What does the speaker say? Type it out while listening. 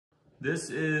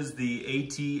This is the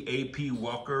AT-AP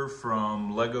Walker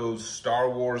from Lego's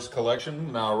Star Wars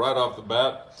collection. Now, right off the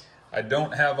bat, I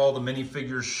don't have all the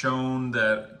minifigures shown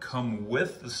that come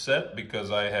with the set because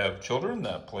I have children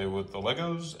that play with the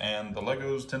Legos, and the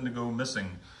Legos tend to go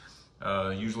missing.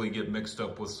 Usually get mixed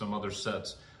up with some other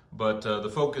sets. But the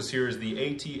focus here is the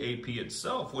AT-AP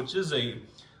itself, which is a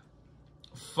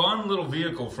fun little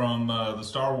vehicle from the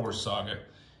Star Wars saga.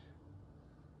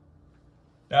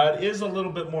 Now, it is a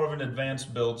little bit more of an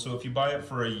advanced build, so if you buy it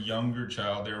for a younger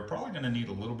child, they're probably going to need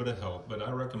a little bit of help, but I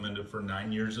recommend it for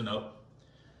 9 years and up.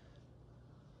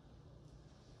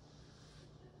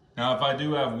 Now, if I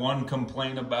do have one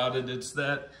complaint about it, it's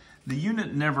that the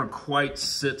unit never quite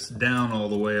sits down all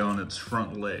the way on its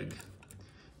front leg.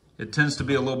 It tends to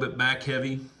be a little bit back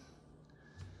heavy.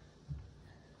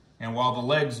 And while the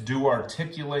legs do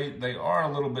articulate, they are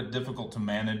a little bit difficult to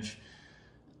manage.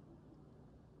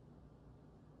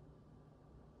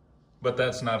 But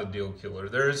that's not a deal killer.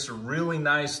 There is a really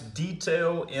nice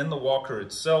detail in the Walker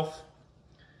itself.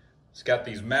 It's got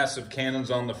these massive cannons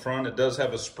on the front. It does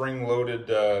have a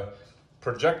spring-loaded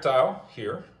projectile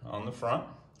here on the front,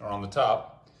 or on the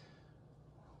top,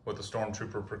 with the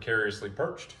Stormtrooper precariously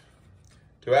perched.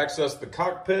 To access the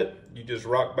cockpit, you just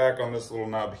rock back on this little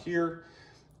knob here,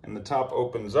 and the top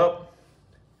opens up.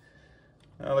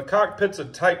 Now, the cockpit's a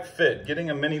tight fit.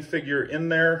 Getting a minifigure in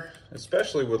there,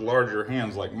 especially with larger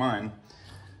hands like mine,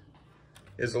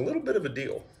 is a little bit of a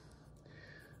deal.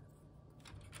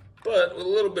 But with a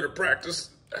little bit of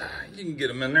practice, you can get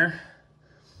them in there.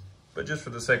 But just for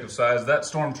the sake of size, that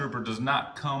Stormtrooper does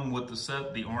not come with the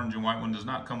set. The orange and white one does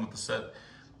not come with the set.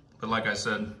 But like I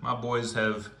said, my boys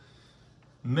have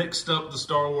mixed up the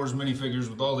Star Wars minifigures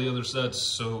with all the other sets,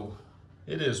 so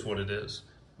it is what it is.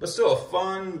 But still a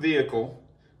fun vehicle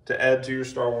to add to your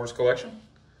Star Wars collection.